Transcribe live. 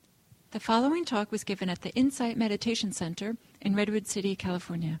The following talk was given at the Insight Meditation Center in Redwood City,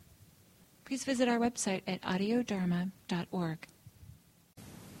 California. Please visit our website at audiodharma.org.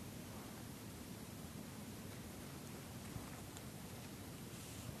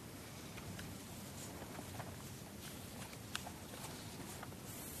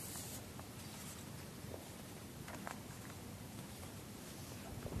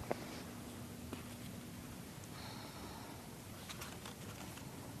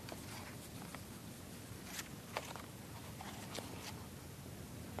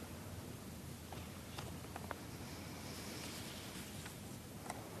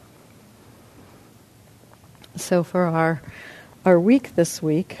 So for our week this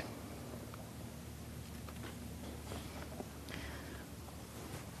week,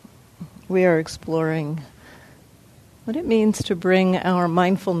 we are exploring what it means to bring our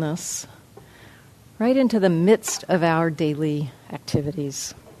mindfulness right into the midst of our daily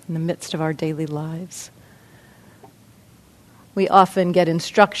activities, in the midst of our daily lives. We often get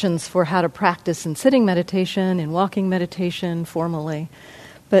instructions for how to practice in sitting meditation, in walking meditation, formally,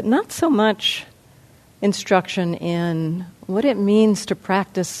 but not so much instruction in what it means to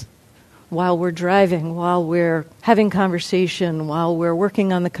practice while we're driving, while we're having conversation, while we're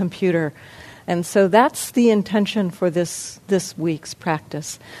working on the computer. And so that's the intention for this week's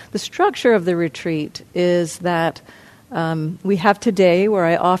practice. The structure of the retreat is that we have today where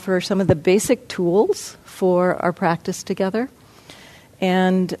I offer some of the basic tools for our practice together.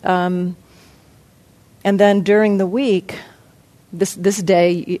 And then during the week, This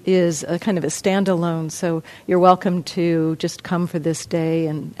day is a kind of a standalone, so you're welcome to just come for this day,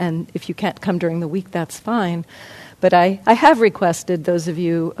 and if you can't come during the week, that's fine. But I have requested those of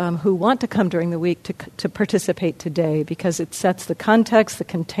you who want to come during the week to participate today, because it sets the context, the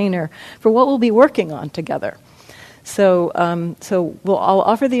container, for what we'll be working on together. So I'll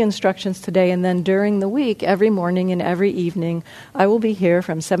offer the instructions today, and then during the week, every morning and every evening, I will be here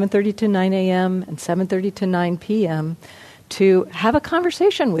from 7:30 to 9 a.m. and 7:30 to 9 p.m., to have a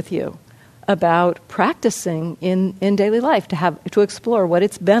conversation with you about practicing in daily life, to explore what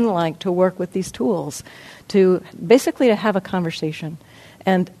it's been like to work with these tools, to have a conversation.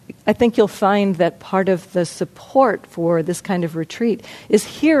 And I think you'll find that part of the support for this kind of retreat is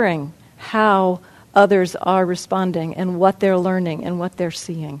hearing how others are responding and what they're learning and what they're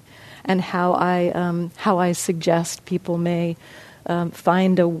seeing, and how I suggest people may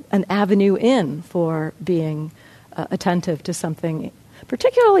find an avenue in for being attentive to something,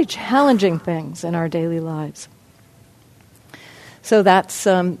 particularly challenging things in our daily lives. So that's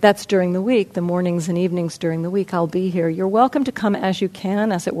during the week, the mornings and evenings during the week. I'll be here. You're welcome to come as you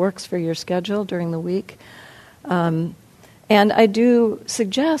can, as it works for your schedule during the week. And I do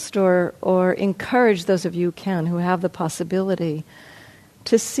suggest or encourage those of you who can, who have the possibility,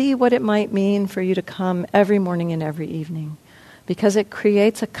 to see what it might mean for you to come every morning and every evening, because it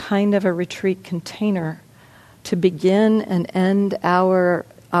creates a kind of a retreat container to begin and end our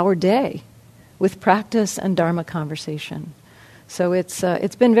day with practice and Dharma conversation. So it's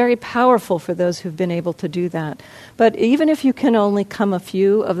been very powerful for those who've been able to do that. But even if you can only come a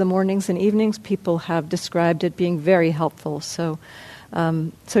few of the mornings and evenings, people have described it being very helpful. So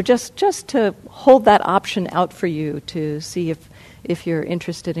just to hold that option out for you, to see if you're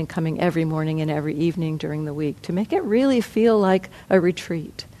interested in coming every morning and every evening during the week, to make it really feel like a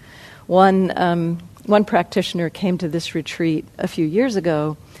retreat. One practitioner came to this retreat a few years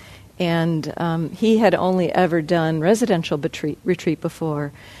ago, and he had only ever done residential retreat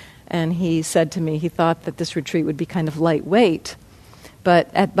before. And he said to me he thought that this retreat would be kind of lightweight.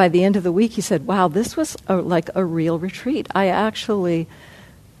 But by the end of the week, he said, wow, this was like a real retreat. I actually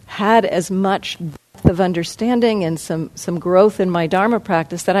had as much depth of understanding and some growth in my Dharma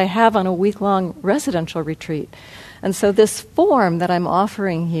practice that I have on a week-long residential retreat. And so this form that I'm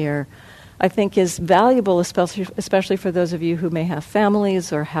offering here, I think, is valuable, especially for those of you who may have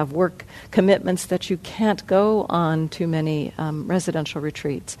families or have work commitments that you can't go on too many residential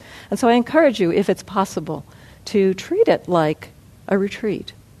retreats. And so I encourage you, if it's possible, to treat it like a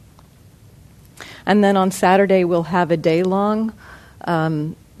retreat. And then on Saturday we'll have a day-long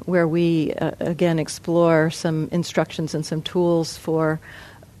where we, again, explore some instructions and some tools for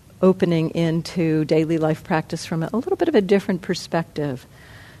opening into daily life practice from a little bit of a different perspective.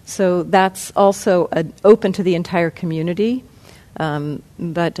 So that's also open to the entire community,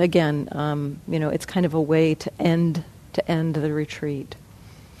 but again, it's kind of a way to end the retreat.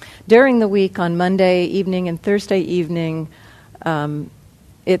 During the week, on Monday evening and Thursday evening,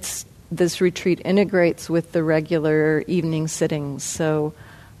 this retreat integrates with the regular evening sittings. So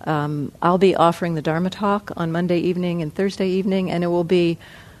I'll be offering the Dharma talk on Monday evening and Thursday evening, and it will be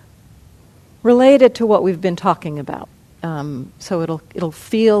related to what we've been talking about. So it'll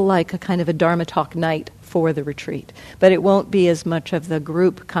feel like a kind of a Dharma talk night for the retreat, but it won't be as much of the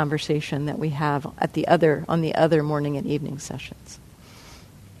group conversation that we have on the other morning and evening sessions.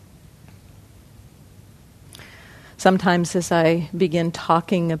 Sometimes as I begin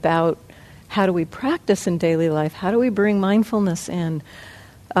talking about how do we practice in daily life, how do we bring mindfulness in,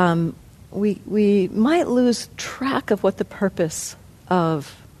 we might lose track of what the purpose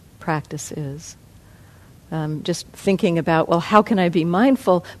of practice is. Just thinking about, well, how can I be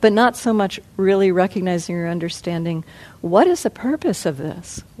mindful, but not so much really recognizing or understanding what is the purpose of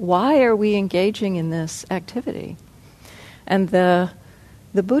this? Why are we engaging in this activity? And the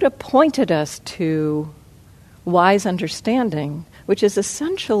Buddha pointed us to wise understanding, which is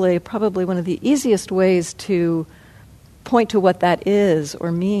essentially probably one of the easiest ways to point to what that is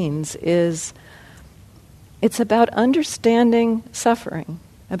or means, is it's about understanding suffering,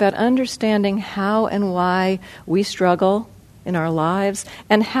 about understanding how and why we struggle in our lives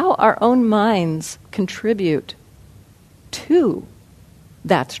and how our own minds contribute to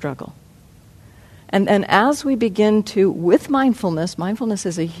that struggle. And as we begin to, with mindfulness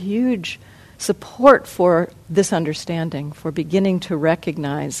is a huge support for this understanding, for beginning to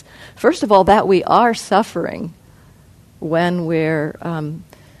recognize, first of all, that we are suffering when we're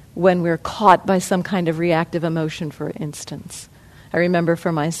caught by some kind of reactive emotion, for instance. I remember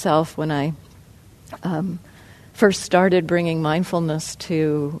for myself when I first started bringing mindfulness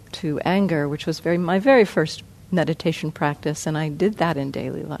to anger, which was my very first meditation practice, and I did that in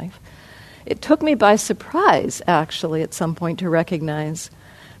daily life. It took me by surprise, actually, at some point to recognize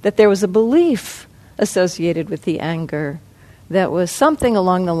that there was a belief associated with the anger that was something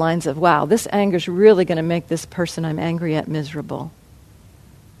along the lines of, wow, this anger is really going to make this person I'm angry at miserable.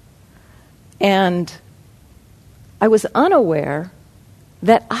 And I was unaware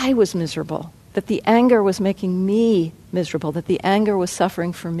that I was miserable, that the anger was making me miserable, that the anger was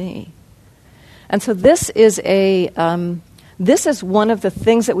suffering for me. And so this is one of the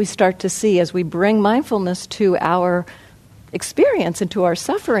things that we start to see as we bring mindfulness to our experience and to our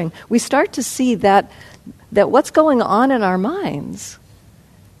suffering. We start to see that what's going on in our minds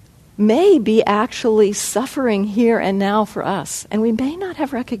may be actually suffering here and now for us, and we may not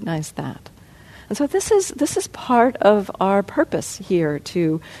have recognized that. And so this is part of our purpose here,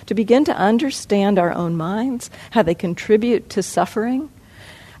 to begin to understand our own minds, how they contribute to suffering,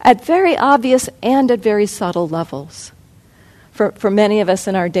 at very obvious and at very subtle levels. For many of us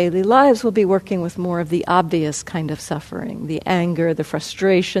in our daily lives, we'll be working with more of the obvious kind of suffering, the anger, the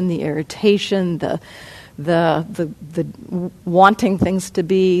frustration, the irritation, the wanting things to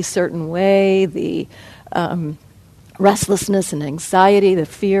be a certain way, the restlessness and anxiety, the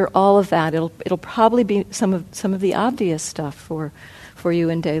fear, all of that. It'll probably be some of the obvious stuff for you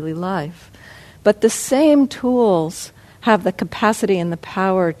in daily life. But the same tools have the capacity and the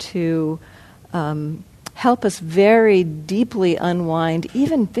power to help us very deeply unwind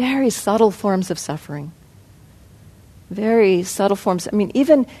even very subtle forms of suffering. Very subtle forms. I mean,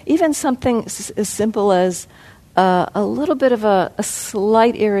 even something as simple as a little bit of a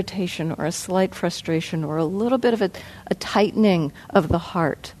slight irritation or a slight frustration or a little bit of a tightening of the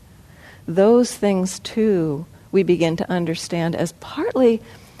heart. Those things, too, we begin to understand as partly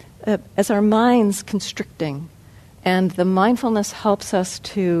as our minds constricting. And the mindfulness helps us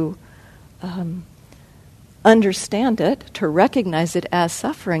to understand it, to recognize it as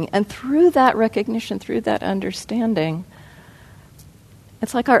suffering. And through that recognition, through that understanding,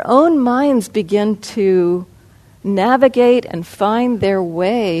 it's like our own minds begin to navigate and find their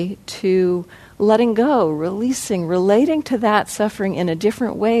way to letting go, releasing, relating to that suffering in a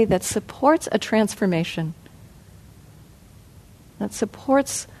different way that supports a transformation, that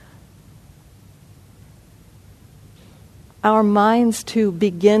supports our minds to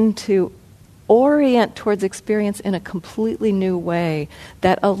begin to orient towards experience in a completely new way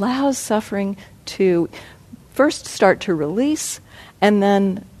that allows suffering to first start to release and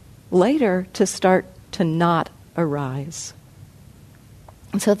then later to start to not arise.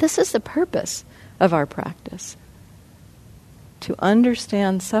 And so this is the purpose of our practice, to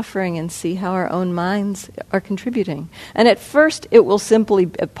understand suffering and see how our own minds are contributing. And at first it will simply,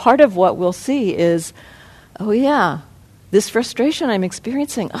 part of what we'll see is, oh yeah, this frustration I'm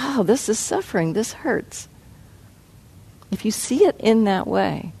experiencing, oh, this is suffering, this hurts. If you see it in that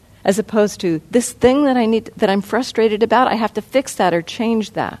way, as opposed to this thing that I'm frustrated about, I have to fix that or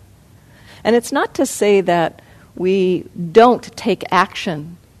change that. And it's not to say that we don't take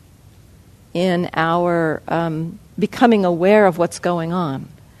action in our becoming aware of what's going on.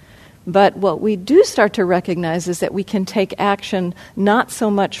 But what we do start to recognize is that we can take action not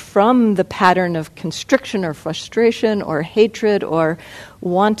so much from the pattern of constriction or frustration or hatred or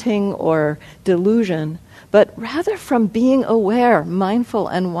wanting or delusion, but rather from being aware, mindful,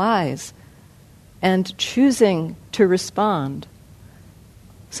 and wise, and choosing to respond.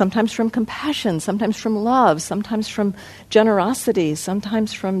 Sometimes from compassion, sometimes from love, sometimes from generosity,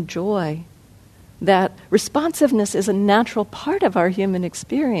 sometimes from joy. That responsiveness is a natural part of our human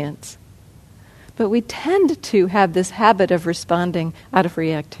experience. But we tend to have this habit of responding out of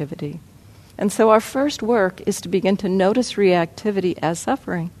reactivity. And so our first work is to begin to notice reactivity as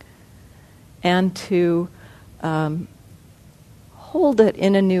suffering and to hold it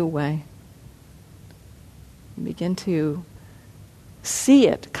in a new way. Begin to see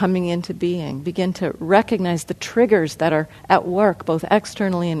it coming into being. Begin to recognize the triggers that are at work, both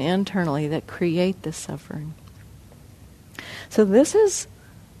externally and internally, that create this suffering. So this is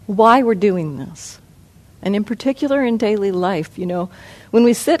why we're doing this. And in particular in daily life, when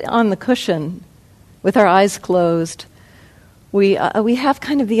we sit on the cushion with our eyes closed, we have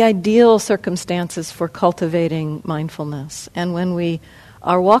kind of the ideal circumstances for cultivating mindfulness. And when we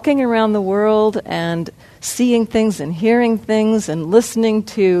are walking around the world and seeing things and hearing things and listening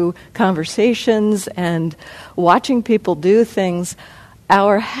to conversations and watching people do things,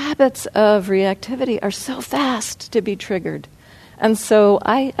 our habits of reactivity are so fast to be triggered. And so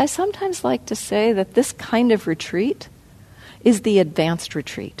I sometimes like to say that this kind of retreat is the advanced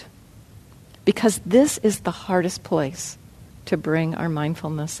retreat, because this is the hardest place to bring our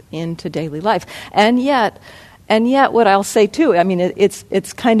mindfulness into daily life. And yet what I'll say too,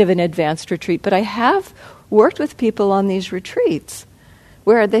 it's kind of an advanced retreat, but I have worked with people on these retreats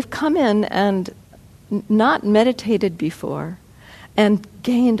where they've come in and not meditated before and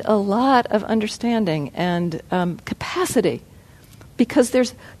gained a lot of understanding and capacity, because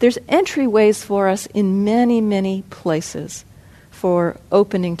there's entryways for us in many, many places for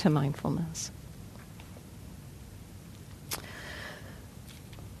opening to mindfulness.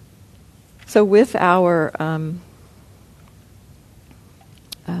 So with our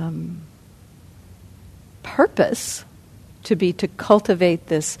purpose to cultivate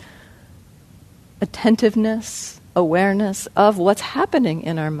this attentiveness, awareness of what's happening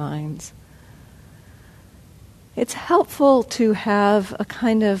in our minds, it's helpful to have a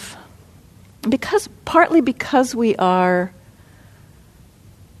kind of, partly because we are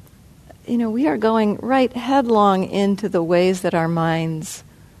going right headlong into the ways that our minds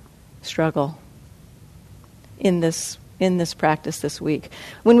struggle in this practice this week.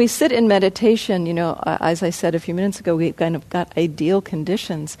 When we sit in meditation, as I said a few minutes ago, we've kind of got ideal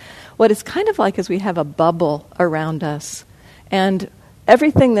conditions. What it's kind of like is we have a bubble around us, and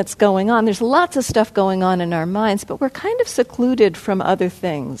everything that's going on, there's lots of stuff going on in our minds, but we're kind of secluded from other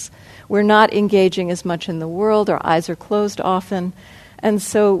things. We're not engaging as much in the world, our eyes are closed often, and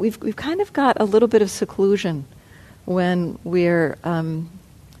so we've kind of got a little bit of seclusion when we're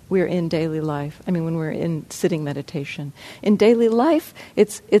in daily life. When we're in sitting meditation. In daily life,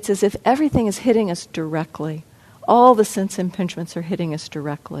 it's as if everything is hitting us directly. All the sense impingements are hitting us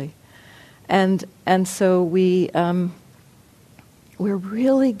directly. And so we're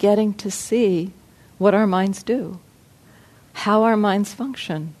really getting to see what our minds do, how our minds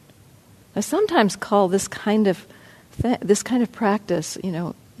function. I sometimes call this kind of practice,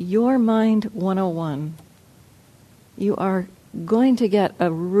 your mind 101. You are going to get a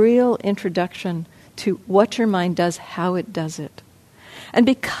real introduction to what your mind does, how it does it. And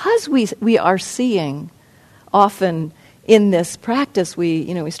because we are seeing often in this practice,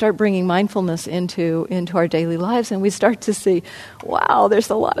 we start bringing mindfulness into our daily lives, and we start to see, wow, there's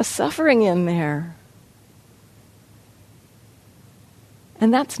a lot of suffering in there.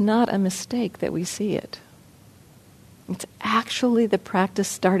 And that's not a mistake that we see it. It's actually the practice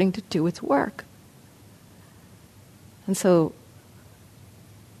starting to do its work. And so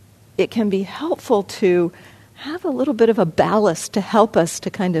it can be helpful to have a little bit of a ballast to help us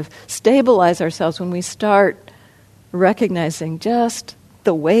to kind of stabilize ourselves when we start recognizing just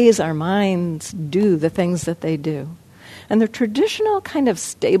the ways our minds do the things that they do. And the traditional kind of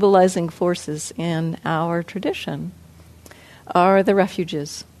stabilizing forces in our tradition are the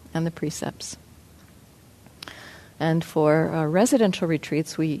refuges and the precepts. And for our residential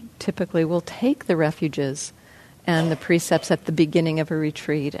retreats, we typically will take the refuges and the precepts at the beginning of a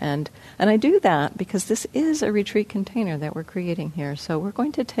retreat. And I do that because this is a retreat container that we're creating here. So we're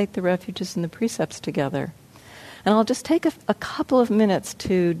going to take the refuges and the precepts together. And I'll just take a couple of minutes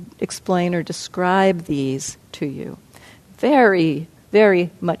to explain or describe these to you. Very,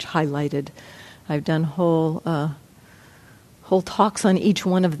 very much highlighted. I've done whole whole talks on each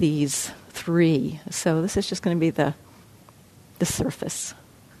one of these three. So this is just going to be the surface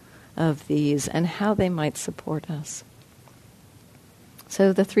of these and how they might support us.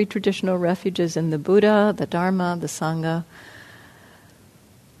 So the three traditional refuges in the Buddha, the Dharma, the Sangha,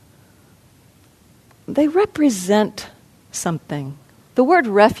 they represent something. The word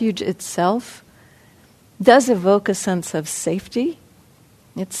refuge itself does evoke a sense of safety.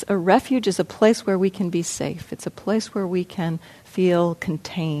 A refuge is a place where we can be safe. It's a place where we can feel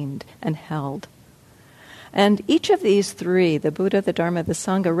contained and held. And each of these three, the Buddha, the Dharma, the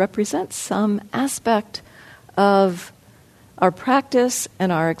Sangha, represents some aspect of our practice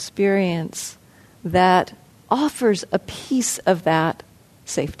and our experience that offers a piece of that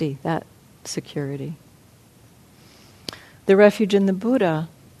safety, that security. The refuge in the Buddha,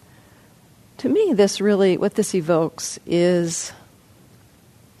 to me, what this evokes is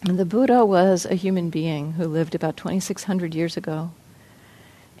the Buddha was a human being who lived about 2,600 years ago.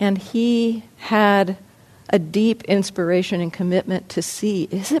 And he had a deep inspiration and commitment to see,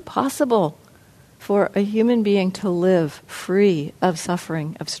 is it possible for a human being to live free of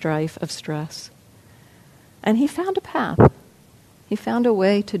suffering, of strife, of stress? And he found a path. He found a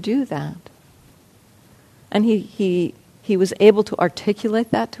way to do that. And he was able to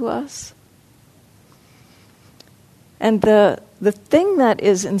articulate that to us. And the thing that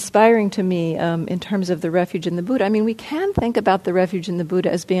is inspiring to me in terms of the refuge in the Buddha, we can think about the refuge in the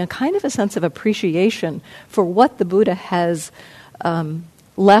Buddha as being a kind of a sense of appreciation for what the Buddha has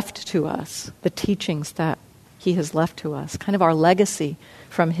left to us, the teachings that he has left to us. Kind of our legacy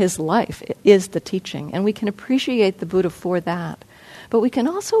from his life is the teaching. And we can appreciate the Buddha for that. But we can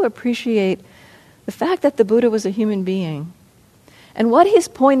also appreciate the fact that the Buddha was a human being. And what he's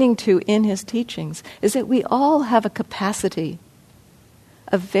pointing to in his teachings is that we all have a capacity,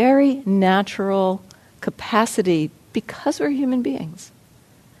 a very natural capacity, because we're human beings,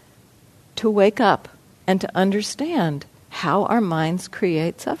 to wake up and to understand how our minds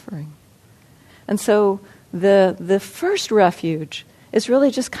create suffering. And so the first refuge is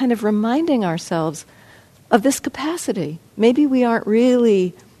really just kind of reminding ourselves of this capacity. Maybe we aren't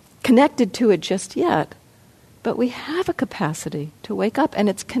really connected to it just yet, but we have a capacity to wake up, and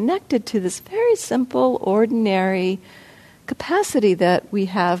it's connected to this very simple, ordinary capacity that we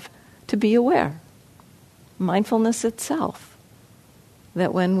have to be aware. Mindfulness itself.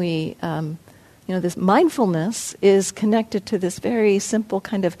 That when we, this mindfulness is connected to this very simple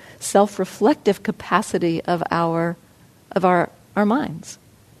kind of self-reflective capacity of our minds.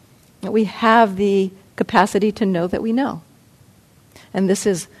 That we have the capacity to know that we know. And this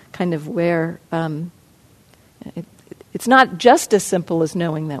is kind of where it's not just as simple as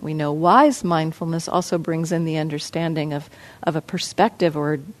knowing that we know. Wise mindfulness also brings in the understanding of a perspective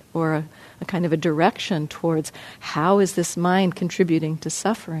or a kind of a direction towards how is this mind contributing to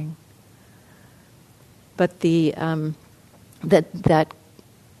suffering. But that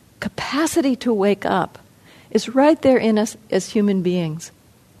capacity to wake up is right there in us as human beings.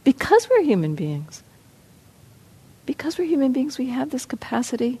 Because we're human beings. Because we're human beings, we have this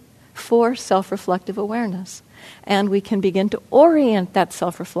capacity for self-reflective awareness. And we can begin to orient that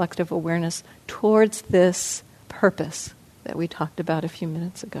self-reflective awareness towards this purpose that we talked about a few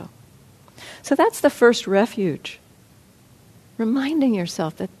minutes ago. So that's the first refuge. Reminding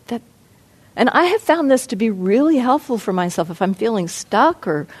yourself that and I have found this to be really helpful for myself if I'm feeling stuck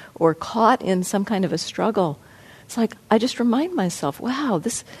or caught in some kind of a struggle. It's like I just remind myself, wow,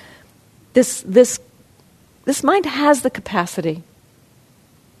 this mind has the capacity.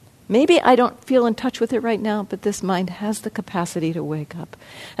 Maybe I don't feel in touch with it right now, but this mind has the capacity to wake up.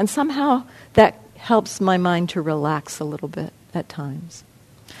 And somehow that helps my mind to relax a little bit at times.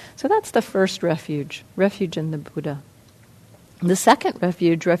 So that's the first refuge in the Buddha. The second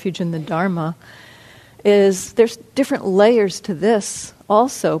refuge in the Dharma, is there's different layers to this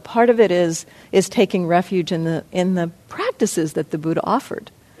also. Part of it is taking refuge in the practices that the Buddha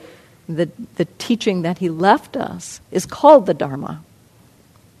offered. The teaching that he left us is called the Dharma.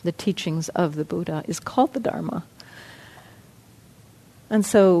 The teachings of the Buddha is called the Dharma. And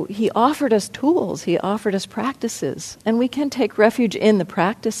so he offered us tools, he offered us practices, and we can take refuge in the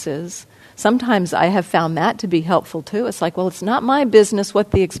practices. Sometimes I have found that to be helpful too. It's like, well, it's not my business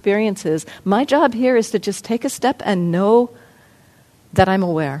what the experience is. My job here is to just take a step and know that I'm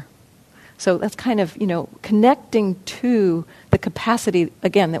aware. So that's kind of, connecting to the capacity,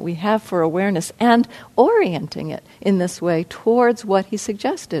 again, that we have for awareness and orienting it in this way towards what he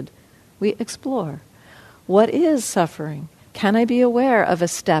suggested. We explore. What is suffering? Can I be aware of a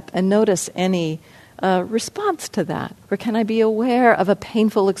step and notice any response to that? Or can I be aware of a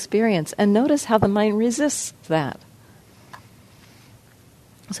painful experience and notice how the mind resists that?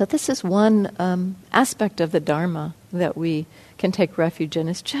 So this is one aspect of the Dharma that we can take refuge in,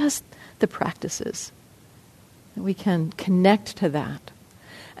 is just the practices. We can connect to that.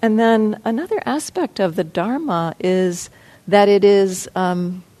 And then another aspect of the Dharma is that it is,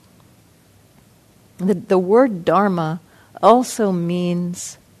 the word Dharma also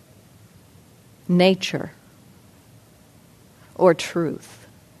means nature or truth.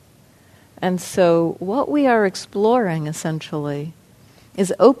 And so what we are exploring essentially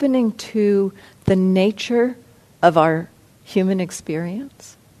is opening to the nature of our human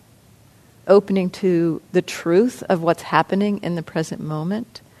experience, opening to the truth of what's happening in the present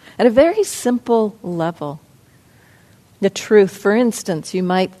moment at a very simple level. The truth, for instance, you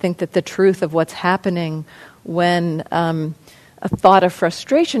might think that the truth of what's happening when a thought of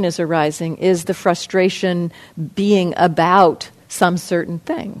frustration is arising is the frustration being about some certain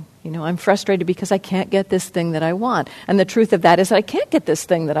thing. You know, I'm frustrated because I can't get this thing that I want. And the truth of that is I can't get this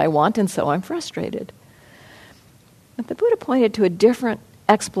thing that I want, and so I'm frustrated. But the Buddha pointed to a different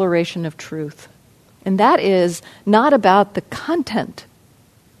exploration of truth. And that is not about the content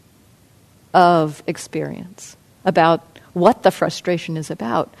of experience, about what the frustration is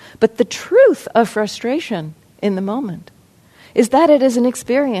about, but the truth of frustration in the moment is that it is an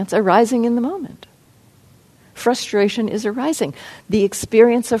experience arising in the moment. Frustration is arising. The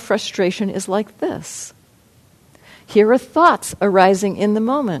experience of frustration is like this. Here are thoughts arising in the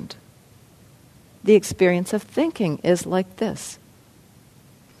moment. The experience of thinking is like this.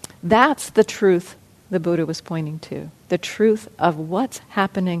 That's the truth the Buddha was pointing to. The truth of what's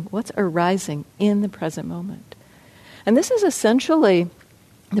happening, what's arising in the present moment. And this is essentially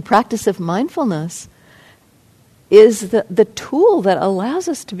the practice of mindfulness is the tool that allows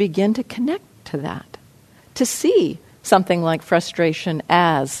us to begin to connect to that, to see something like frustration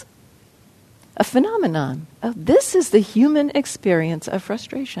as a phenomenon. Oh, this is the human experience of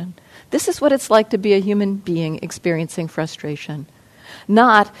frustration. This is what it's like to be a human being experiencing frustration.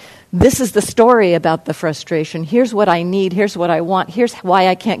 Not, this is the story about the frustration. Here's what I need. Here's what I want. Here's why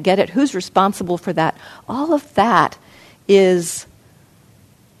I can't get it. Who's responsible for that? All of that is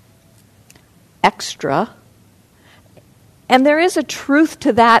extra. And there is a truth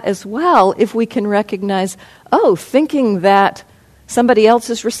to that as well if we can recognize, thinking that somebody else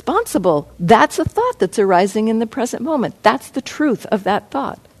is responsible, that's a thought that's arising in the present moment. That's the truth of that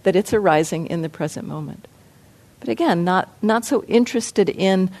thought, that it's arising in the present moment. But again, not so interested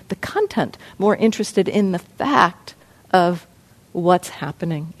in the content, more interested in the fact of what's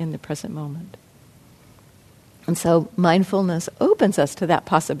happening in the present moment. And so mindfulness opens us to that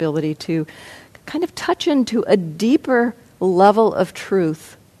possibility to kind of touch into a deeper level of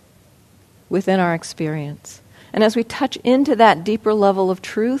truth within our experience. And as we touch into that deeper level of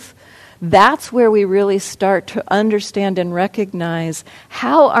truth, that's where we really start to understand and recognize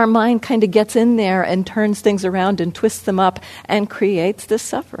how our mind kind of gets in there and turns things around and twists them up and creates this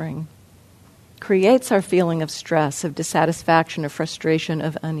suffering, creates our feeling of stress, of dissatisfaction, of frustration,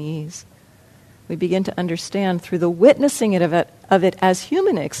 of unease. We begin to understand through the witnessing of it as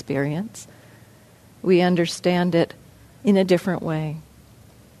human experience, we understand it in a different way.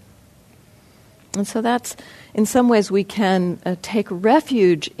 And so that's, in some ways, we can take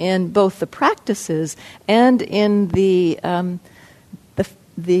refuge in both the practices and in the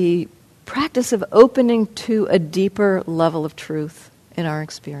practice of opening to a deeper level of truth in our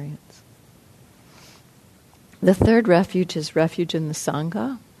experience. The third refuge is refuge in the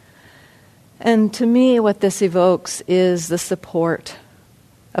Sangha. And to me, what this evokes is the support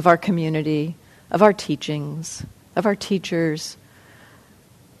of our community, of our teachings, of our teachers,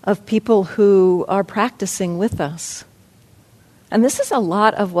 of people who are practicing with us. And this is a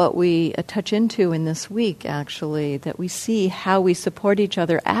lot of what we touch into in this week, actually, that we see how we support each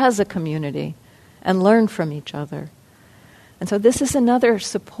other as a community and learn from each other. And so this is another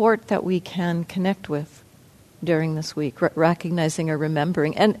support that we can connect with during this week, recognizing or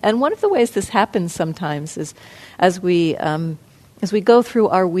remembering. And one of the ways this happens sometimes is as we go through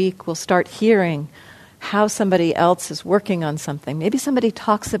our week, we'll start hearing how somebody else is working on something. Maybe somebody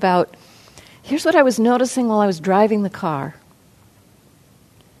talks about, here's what I was noticing while I was driving the car.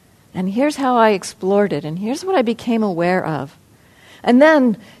 And here's how I explored it. And here's what I became aware of. And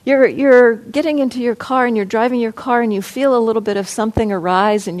then you're getting into your car and you're driving your car and you feel a little bit of something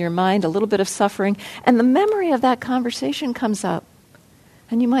arise in your mind, a little bit of suffering. And the memory of that conversation comes up.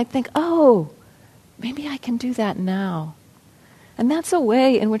 And you might think, maybe I can do that now. And that's a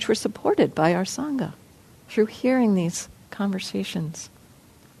way in which we're supported by our Sangha, through hearing these conversations.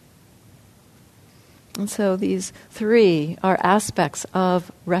 And so these three are aspects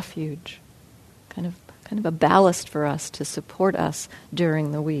of refuge, kind of kind of a ballast for us to support us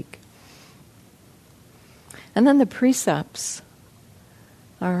during the week. And then the precepts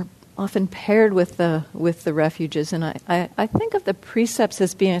are often paired with the refuges, and I think of the precepts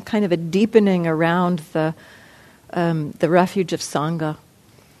as being a kind of a deepening around the refuge of Sangha,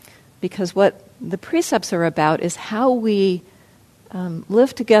 because what the precepts are about is how we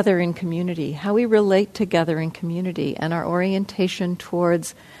live together in community, how we relate together in community, and our orientation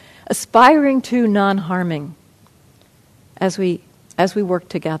towards aspiring to non-harming as we work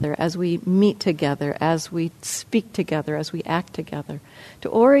together, as we meet together, as we speak together, as we act together, to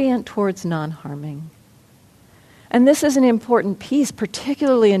orient towards non-harming. And this is an important piece,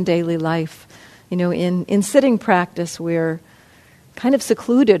 particularly in daily life. You know, in sitting practice, we're kind of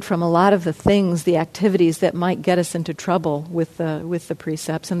secluded from a lot of the things, the activities that might get us into trouble with the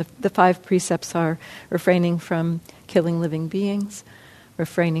precepts. And the 5 precepts are refraining from killing living beings,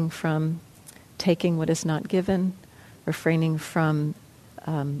 refraining from taking what is not given, refraining from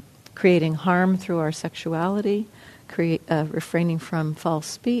creating harm through our sexuality, refraining from false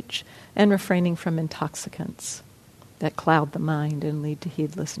speech, and refraining from intoxicants that cloud the mind and lead to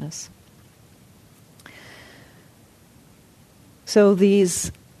heedlessness. So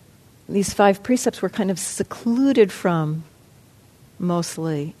these 5 precepts were kind of secluded from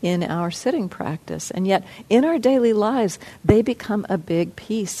mostly in our sitting practice, and yet in our daily lives they become a big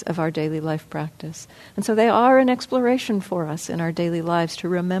piece of our daily life practice. And so they are an exploration for us in our daily lives to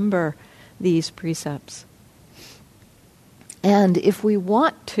remember these precepts. And if we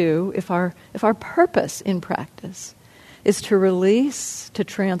want to, if our purpose in practice is to release, to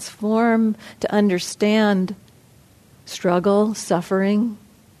transform, to understand struggle, suffering,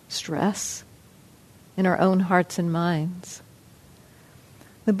 stress in our own hearts and minds,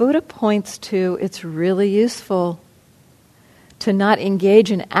 the Buddha points to it's really useful to not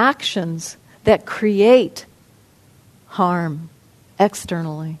engage in actions that create harm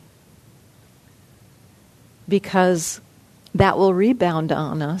externally, because that will rebound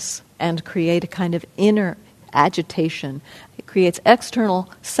on us and create a kind of inner agitation. It creates external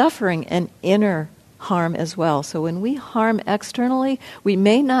suffering and inner harm as well. So when we harm externally, we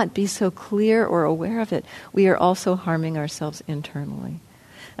may not be so clear or aware of it. We are also harming ourselves internally.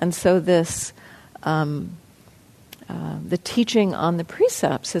 And so this, the teaching on the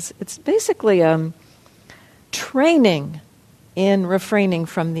precepts, it's basically training in refraining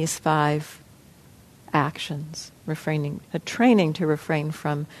from these 5 actions. A training to refrain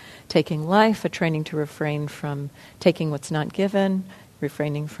from taking life, a training to refrain from taking what's not given,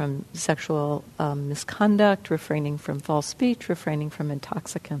 refraining from sexual misconduct, refraining from false speech, refraining from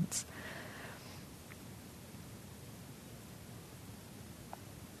intoxicants.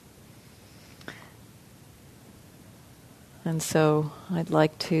 And so I'd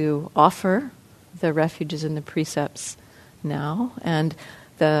like to offer the refuges and the precepts now, and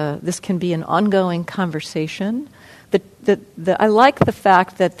this can be an ongoing conversation. I like the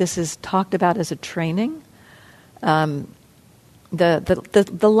fact that this is talked about as a training. The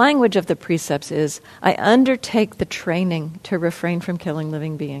language of the precepts is, I undertake the training to refrain from killing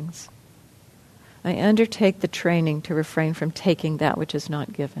living beings. I undertake the training to refrain from taking that which is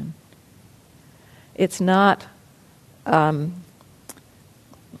not given. It's not...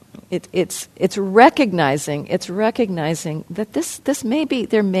 It's recognizing that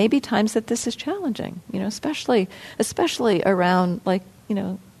there may be times that this is challenging, especially around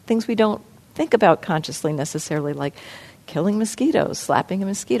things we don't think about consciously necessarily, like killing mosquitoes, slapping a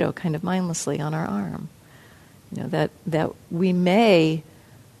mosquito kind of mindlessly on our arm. That we may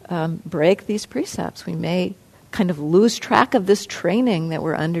break these precepts. We may kind of lose track of this training that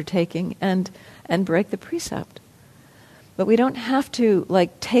we're undertaking and break the precept. But we don't have to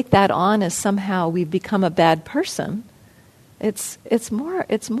take that on as somehow we've become a bad person. It's more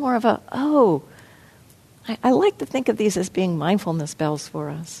of a, I like to think of these as being mindfulness bells for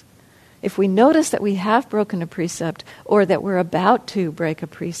us. If we notice that we have broken a precept or that we're about to break a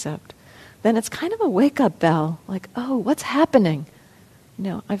precept, then it's kind of a wake-up bell. Like, what's happening?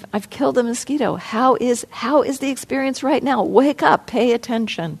 I've killed a mosquito. How is the experience right now? Wake up, pay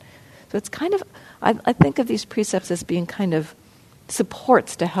attention. So it's kind of, I think of these precepts as being kind of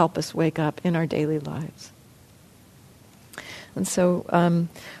supports to help us wake up in our daily lives. And so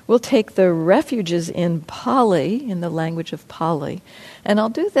we'll take the refuges in Pali, in the language of Pali, and I'll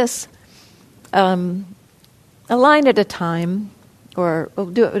do this a line at a time, or we'll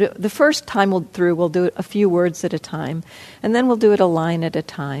do it, the first time we'll do it a few words at a time, and then we'll do it a line at a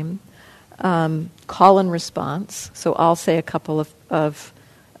time. Call and response. So I'll say a couple of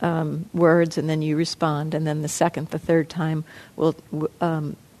words, and then you respond, and then the third time,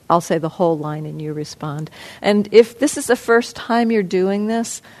 I'll I'll say the whole line and you respond. And if this is the first time you're doing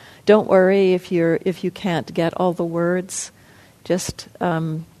this, don't worry if you can't get all the words. Just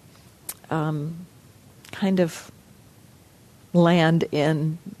kind of land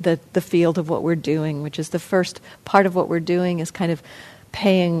in the field of what we're doing, which is the first part of what we're doing is kind of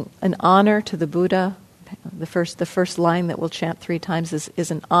paying an honor to the Buddha. The first line that we'll chant 3 times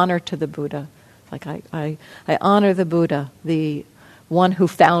is an honor to the Buddha. Like I honor the Buddha, the one who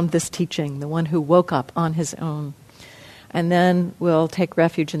found this teaching, the one who woke up on his own. And then we'll take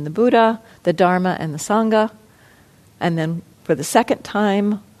refuge in the Buddha, the Dharma, and the Sangha. And then for the second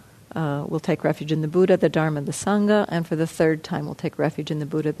time, we'll take refuge in the Buddha, the Dharma, the Sangha. And for the third time, we'll take refuge in the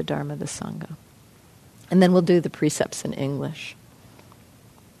Buddha, the Dharma, the Sangha. And then we'll do the precepts in English.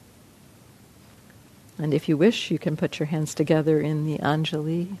 And if you wish, you can put your hands together in the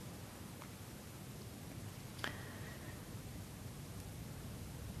Anjali.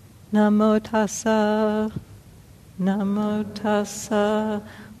 Namo tassa, namo tassa,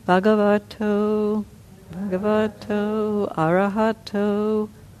 bhagavato, bhagavato, arahato,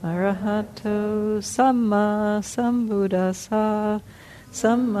 arahato, samma sambuddhassa,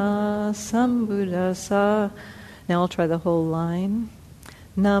 samma sambuddhassa. Now I'll try the whole line.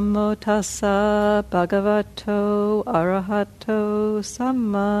 Namo tassa bhagavato arahato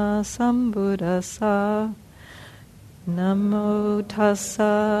samma sambuddhassa. Namo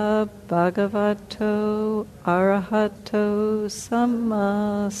tassa bhagavato arahato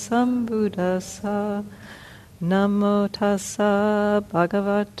samma sambuddhassa. Namo tassa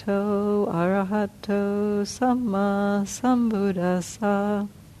bhagavato arahato samma sambuddhassa.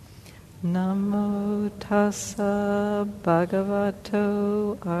 Namo tassa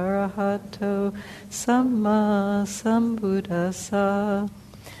bhagavato arahato samma sambuddhassa.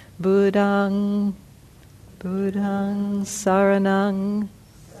 Buddhang, Buddhang saranang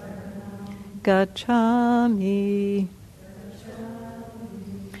gacchami.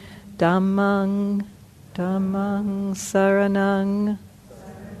 Dhammang, Dhammang saranang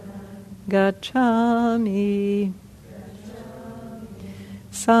gacchami.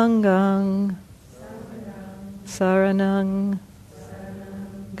 Sanghang saranang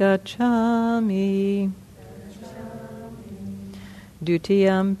gacchami.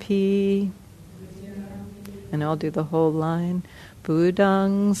 Dutiyampi, and I'll do the whole line.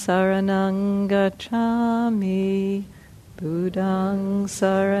 Buddhang saranang gacchami. Buddhang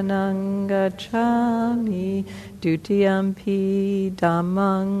saranang gacchami. Dutiyampi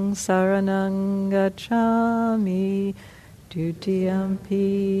dhammang saranang gacchami.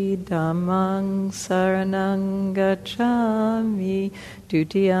 Dutiyampi dhammang saranang gacchami.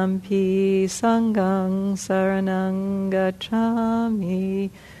 Dutiyampi sanghang saranang gacchami.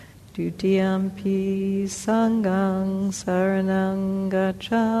 Dutiyampi sanghang saranang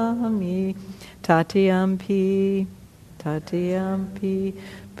gacchami. Tatiyampi, tatiyampi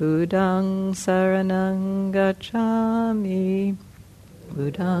buddhang saranang gacchami.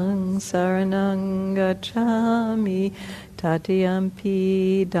 Buddhang saranang gacchami.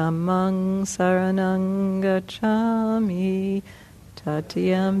 Tatiyampi dhammang saranang gacchami.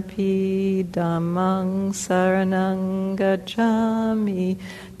 Tatiyampi dhammang saranang gacchami.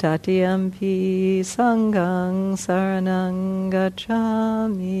 Tatiyampi sanghang saranang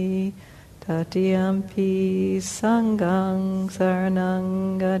gacchami. Tatiyampi sanghang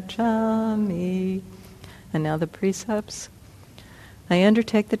saranang gacchami. And now the precepts. I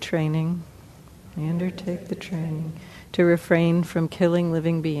undertake the training to refrain from killing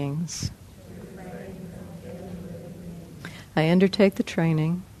living beings. I undertake the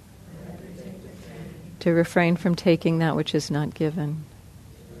training to refrain from taking that which is not given.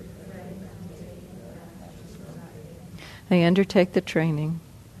 I undertake the training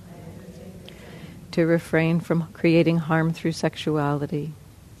to refrain from creating harm through sexuality.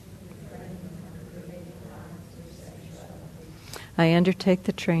 I undertake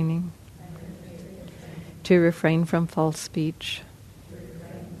the training to refrain from false speech.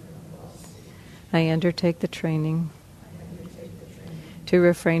 I undertake the training to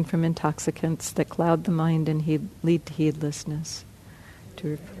refrain from intoxicants that cloud the mind and lead to heedlessness. To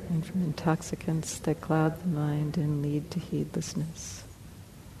refrain from intoxicants that cloud the mind and lead to heedlessness.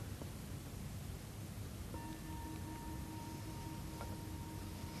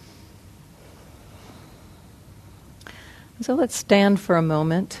 So let's stand for a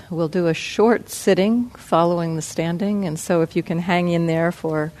moment. We'll do a short sitting following the standing, and so if you can hang in there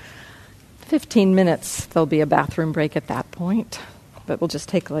for 15 minutes, there'll be a bathroom break at that point. But we'll just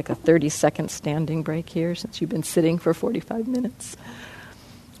take like a 30-second standing break here since you've been sitting for 45 minutes.